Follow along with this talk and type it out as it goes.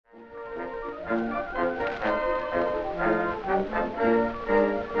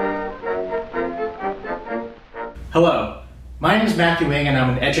Hello, my name is Matthew Wing and I'm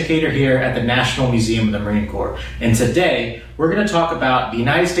an educator here at the National Museum of the Marine Corps. And today, we're going to talk about the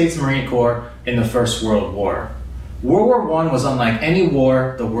United States Marine Corps in the First World War. World War I was unlike any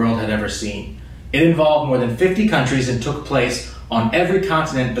war the world had ever seen. It involved more than 50 countries and took place on every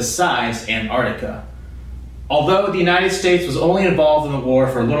continent besides Antarctica. Although the United States was only involved in the war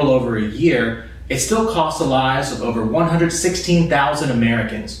for a little over a year, it still cost the lives of over 116,000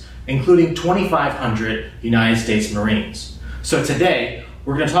 Americans, including 2,500 United States Marines. So today,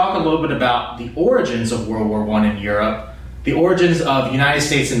 we're going to talk a little bit about the origins of World War I in Europe, the origins of United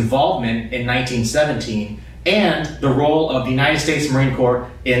States involvement in 1917, and the role of the United States Marine Corps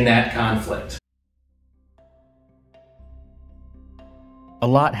in that conflict. A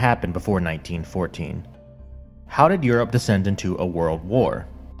lot happened before 1914. How did Europe descend into a world war?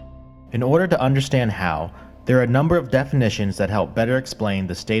 In order to understand how, there are a number of definitions that help better explain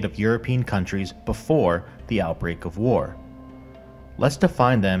the state of European countries before the outbreak of war. Let's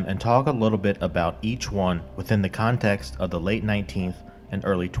define them and talk a little bit about each one within the context of the late 19th and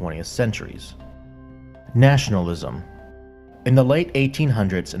early 20th centuries. Nationalism. In the late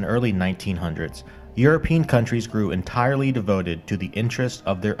 1800s and early 1900s, European countries grew entirely devoted to the interests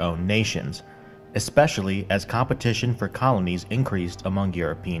of their own nations, especially as competition for colonies increased among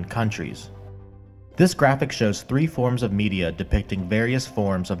European countries. This graphic shows three forms of media depicting various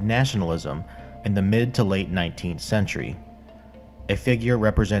forms of nationalism in the mid to late 19th century. A figure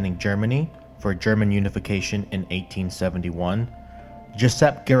representing Germany for German unification in 1871,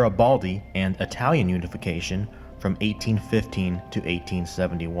 Giuseppe Garibaldi and Italian unification from 1815 to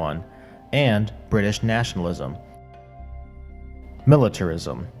 1871, and British nationalism.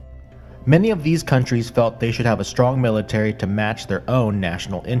 Militarism. Many of these countries felt they should have a strong military to match their own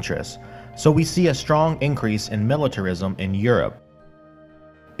national interests, so we see a strong increase in militarism in Europe.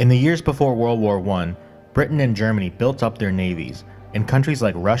 In the years before World War I, Britain and Germany built up their navies, and countries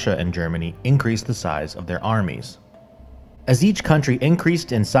like Russia and Germany increased the size of their armies. As each country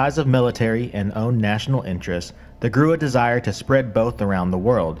increased in size of military and owned national interests, there grew a desire to spread both around the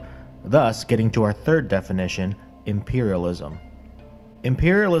world, thus getting to our third definition, imperialism.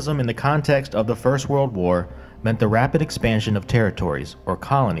 Imperialism in the context of the First World War meant the rapid expansion of territories, or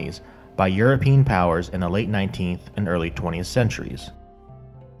colonies, by European powers in the late 19th and early 20th centuries.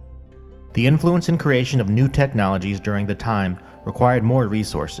 The influence and creation of new technologies during the time required more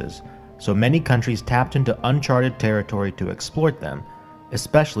resources, so many countries tapped into uncharted territory to exploit them,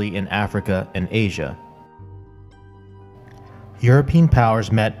 especially in Africa and Asia. European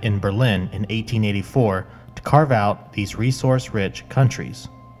powers met in Berlin in 1884 to carve out these resource-rich countries.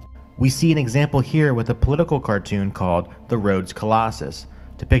 We see an example here with a political cartoon called The Rhodes Colossus,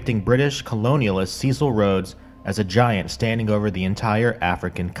 depicting British colonialist Cecil Rhodes as a giant standing over the entire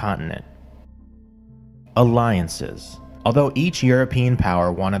African continent. Alliances. Although each European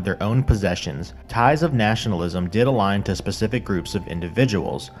power wanted their own possessions, ties of nationalism did align to specific groups of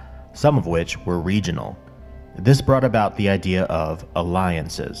individuals, some of which were regional. This brought about the idea of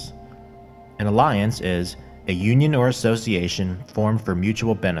alliances. An alliance is a union or association formed for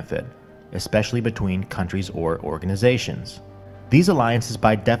mutual benefit, especially between countries or organizations. These alliances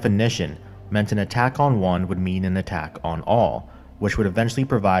by definition meant an attack on one would mean an attack on all, which would eventually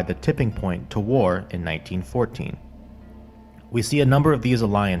provide the tipping point to war in 1914. We see a number of these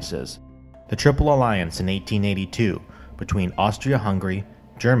alliances. The Triple Alliance in 1882 between Austria-Hungary,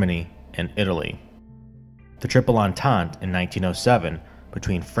 Germany, and Italy. The Triple Entente in 1907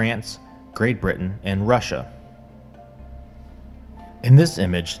 between France, Great Britain, and Russia. In this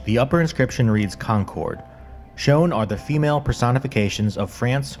image, the upper inscription reads Concord. Shown are the female personifications of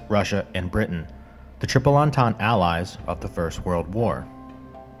France, Russia, and Britain, the Triple Entente allies of the First World War.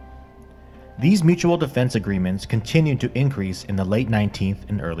 These mutual defense agreements continued to increase in the late 19th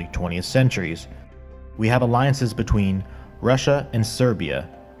and early 20th centuries. We have alliances between Russia and Serbia,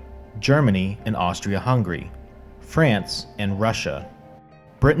 Germany and Austria-Hungary, France and Russia,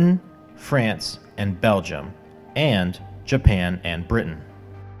 Britain, France, and Belgium, and Japan and Britain.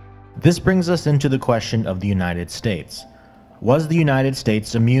 This brings us into the question of the United States. Was the United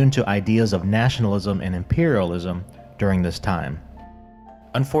States immune to ideas of nationalism and imperialism during this time?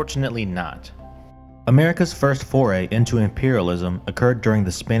 Unfortunately not. America's first foray into imperialism occurred during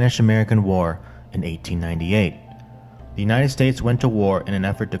the Spanish-American War in 1898. The United States went to war in an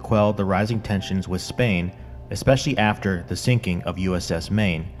effort to quell the rising tensions with Spain, especially after the sinking of USS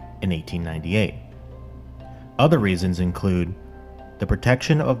Maine in 1898. Other reasons include the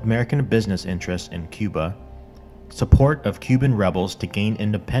protection of American business interests in Cuba, support of Cuban rebels to gain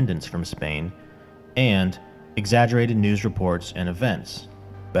independence from Spain, and exaggerated news reports and events,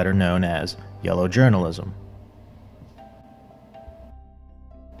 better known as yellow journalism.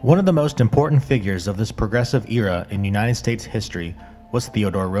 One of the most important figures of this progressive era in United States history was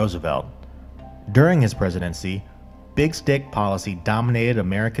Theodore Roosevelt. During his presidency, big stick policy dominated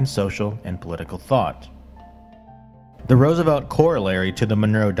American social and political thought. The Roosevelt corollary to the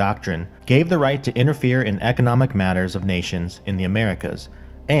Monroe Doctrine gave the right to interfere in economic matters of nations in the Americas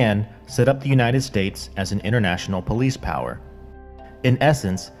and set up the United States as an international police power. In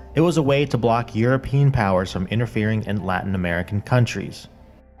essence, it was a way to block European powers from interfering in Latin American countries.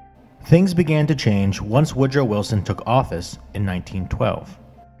 Things began to change once Woodrow Wilson took office in 1912.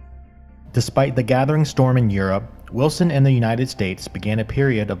 Despite the gathering storm in Europe, Wilson and the United States began a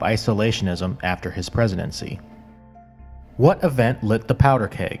period of isolationism after his presidency. What event lit the powder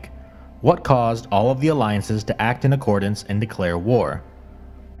keg? What caused all of the alliances to act in accordance and declare war?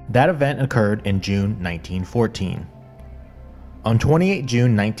 That event occurred in June 1914. On 28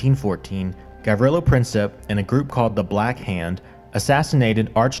 June 1914, Gavrilo Princip and a group called the Black Hand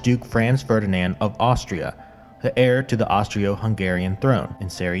assassinated Archduke Franz Ferdinand of Austria, the heir to the Austro-Hungarian throne, in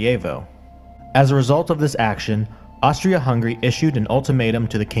Sarajevo. As a result of this action, Austria-Hungary issued an ultimatum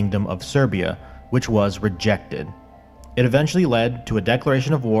to the Kingdom of Serbia, which was rejected. It eventually led to a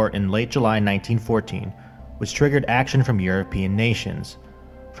declaration of war in late July 1914, which triggered action from European nations.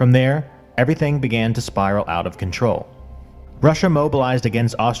 From there, everything began to spiral out of control. Russia mobilized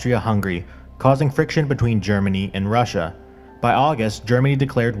against Austria-Hungary, causing friction between Germany and Russia. By August, Germany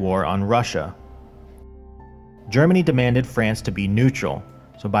declared war on Russia. Germany demanded France to be neutral,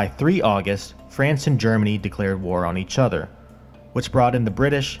 so by 3 August, France and Germany declared war on each other, which brought in the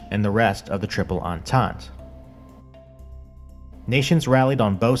British and the rest of the Triple Entente. Nations rallied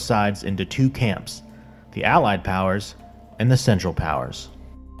on both sides into 2 camps, the Allied powers and the Central Powers.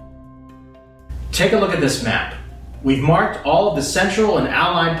 Take a look at this map. We've marked all of the Central and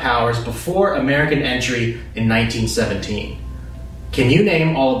Allied powers before American entry in 1917. Can you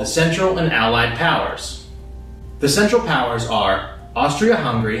name all of the Central and Allied powers? The Central powers are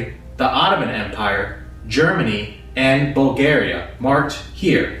Austria-Hungary, the Ottoman Empire, Germany, and Bulgaria, marked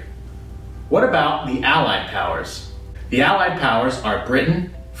here. What about the Allied powers? The Allied powers are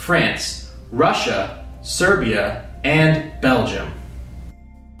Britain, France, Russia, Serbia, and Belgium.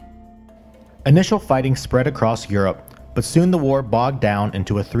 Initial fighting spread across Europe, but soon the war bogged down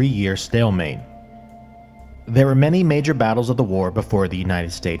into a 3-year stalemate. There were many major battles of the war before the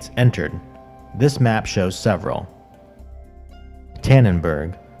United States entered. This map shows several.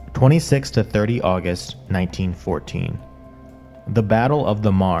 Tannenberg, 26 to 30 August 1914. The Battle of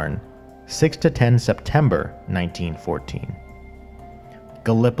the Marne, 6 to 10 September 1914.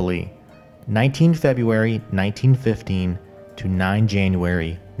 Gallipoli, 19 February 1915 to 9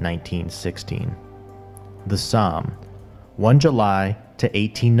 January 1916. The Somme, 1 July to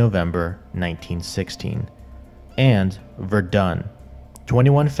 18 November 1916. And Verdun,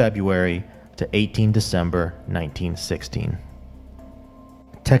 21 February to 18 December 1916.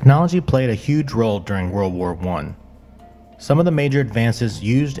 Technology played a huge role during World War I. Some of the major advances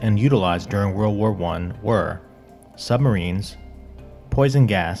used and utilized during World War I were submarines, poison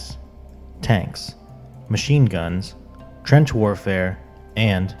gas, tanks, machine guns, trench warfare,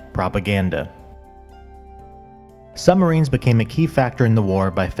 and propaganda. Submarines became a key factor in the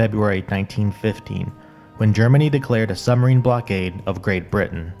war by February 1915, when Germany declared a submarine blockade of Great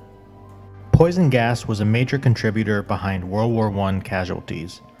Britain. Poison gas was a major contributor behind World War I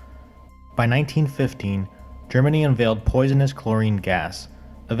casualties. By 1915, Germany unveiled poisonous chlorine gas,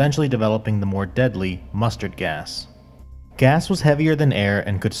 eventually developing the more deadly mustard gas. Gas was heavier than air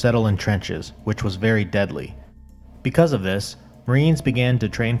and could settle in trenches, which was very deadly. Because of this, Marines began to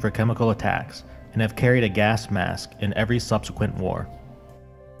train for chemical attacks and have carried a gas mask in every subsequent war.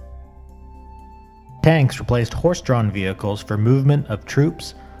 Tanks replaced horse-drawn vehicles for movement of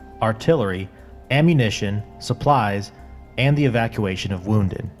troops, artillery, ammunition, supplies, and the evacuation of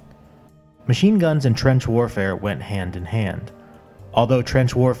wounded. Machine guns and trench warfare went hand in hand. Although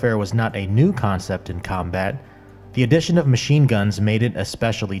trench warfare was not a new concept in combat, the addition of machine guns made it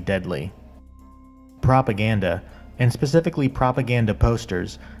especially deadly. Propaganda, and specifically propaganda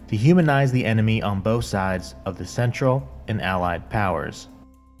posters, dehumanized the enemy on both sides of the Central and Allied powers.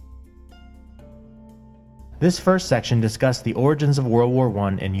 This first section discussed the origins of World War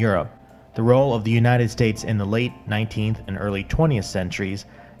I in Europe, the role of the United States in the late 19th and early 20th centuries,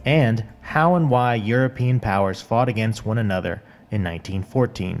 and how and why European powers fought against one another in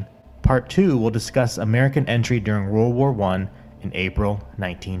 1914. Part 2 will discuss American entry during World War I in April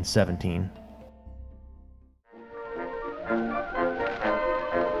 1917.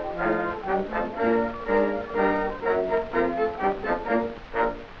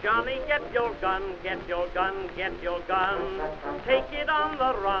 Johnny, get your gun, get your gun, get your gun. Take it on the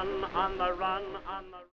run, on the run, on the